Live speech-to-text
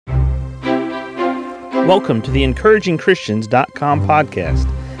Welcome to the EncouragingChristians.com podcast.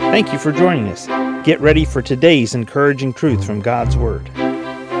 Thank you for joining us. Get ready for today's encouraging truth from God's Word.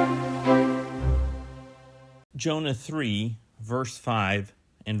 Jonah 3, verse 5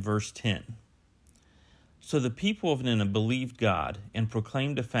 and verse 10. So the people of Nineveh believed God and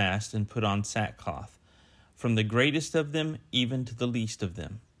proclaimed a fast and put on sackcloth, from the greatest of them even to the least of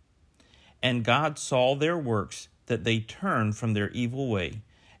them. And God saw their works, that they turned from their evil way,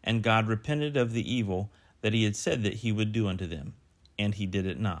 and God repented of the evil that he had said that he would do unto them, and he did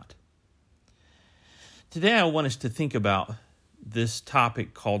it not. Today I want us to think about this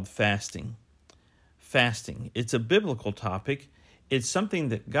topic called fasting. Fasting. It's a biblical topic. It's something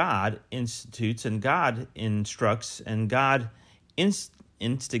that God institutes and God instructs and God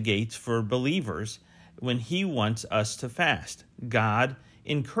instigates for believers when he wants us to fast. God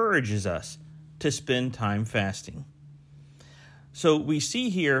encourages us to spend time fasting. So we see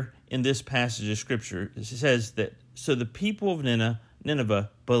here in this passage of Scripture, it says that, so the people of Nineveh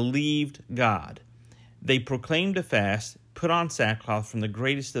believed God. They proclaimed a fast, put on sackcloth, from the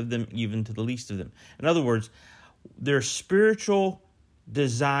greatest of them even to the least of them. In other words, their spiritual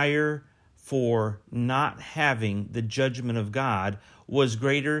desire for not having the judgment of God was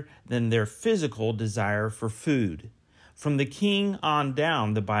greater than their physical desire for food. From the king on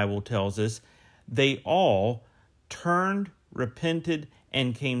down, the Bible tells us, they all turned, repented,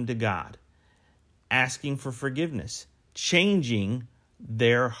 and came to God, asking for forgiveness, changing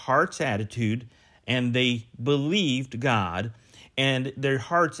their heart's attitude, and they believed God, and their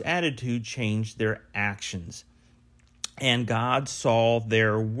heart's attitude changed their actions. And God saw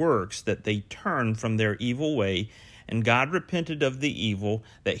their works, that they turned from their evil way, and God repented of the evil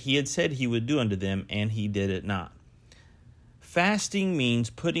that he had said he would do unto them, and he did it not. Fasting means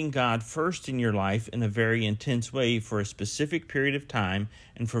putting God first in your life in a very intense way for a specific period of time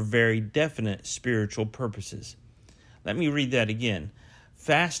and for very definite spiritual purposes. Let me read that again.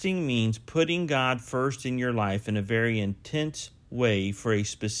 Fasting means putting God first in your life in a very intense way for a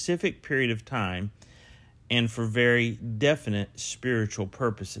specific period of time and for very definite spiritual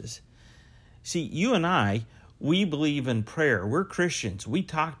purposes. See, you and I, we believe in prayer. We're Christians. We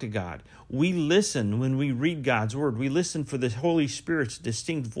talk to God. We listen when we read God's Word. We listen for the Holy Spirit's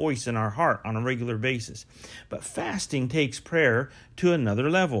distinct voice in our heart on a regular basis. But fasting takes prayer to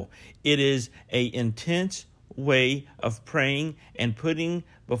another level. It is an intense way of praying and putting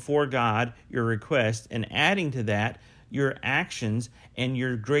before God your request and adding to that your actions and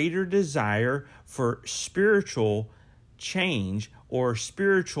your greater desire for spiritual change or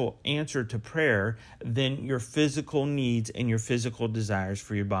spiritual answer to prayer than your physical needs and your physical desires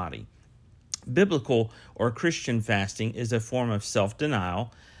for your body. Biblical or Christian fasting is a form of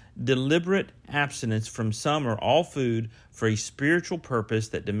self-denial, deliberate abstinence from some or all food for a spiritual purpose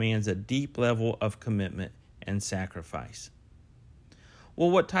that demands a deep level of commitment and sacrifice.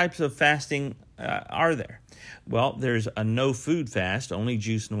 Well, what types of fasting are there? Well, there's a no food fast, only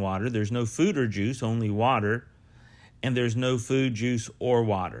juice and water. There's no food or juice, only water. And there's no food, juice, or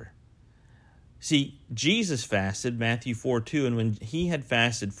water. See, Jesus fasted, Matthew 4:2, and when he had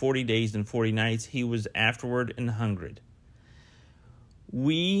fasted 40 days and 40 nights, he was afterward and hungered.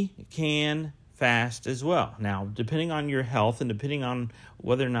 We can fast as well. Now, depending on your health and depending on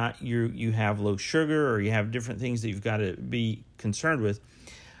whether or not you have low sugar or you have different things that you've got to be concerned with,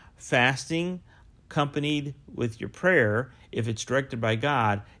 fasting accompanied with your prayer, if it's directed by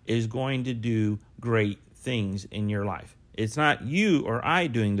God, is going to do great things in your life. It's not you or I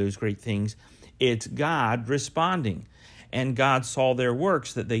doing those great things. It's God responding. And God saw their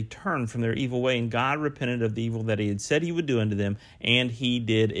works, that they turned from their evil way, and God repented of the evil that he had said he would do unto them, and he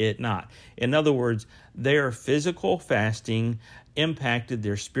did it not. In other words, their physical fasting impacted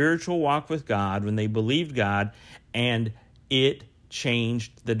their spiritual walk with God when they believed God, and it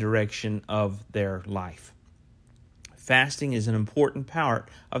changed the direction of their life. Fasting is an important part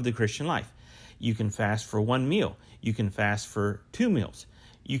of the Christian life. You can fast for one meal. You can fast for 2 meals.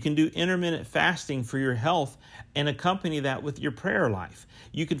 You can do intermittent fasting for your health and accompany that with your prayer life.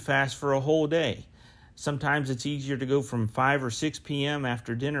 You can fast for a whole day. Sometimes it's easier to go from 5 or 6 p.m.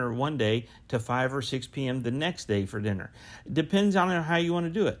 after dinner one day to 5 or 6 p.m. the next day for dinner. It depends on how you want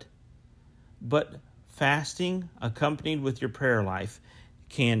to do it. But fasting accompanied with your prayer life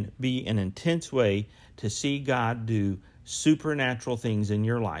can be an intense way to see God do supernatural things in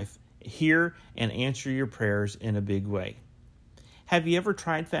your life, hear and answer your prayers in a big way. Have you ever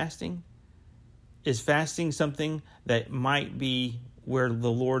tried fasting? Is fasting something that might be where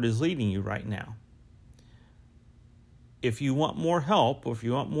the Lord is leading you right now? If you want more help or if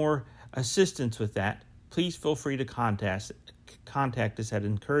you want more assistance with that, please feel free to contact us at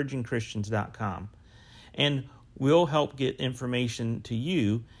encouragingchristians.com. and we'll help get information to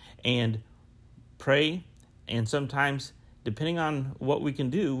you and pray. And sometimes, depending on what we can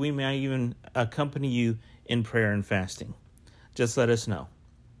do, we may even accompany you in prayer and fasting. Just let us know.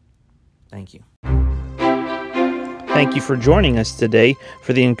 Thank you. Thank you for joining us today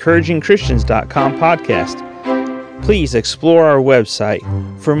for the EncouragingChristians.com podcast. Please explore our website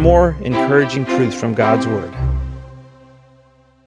for more encouraging truths from God's Word.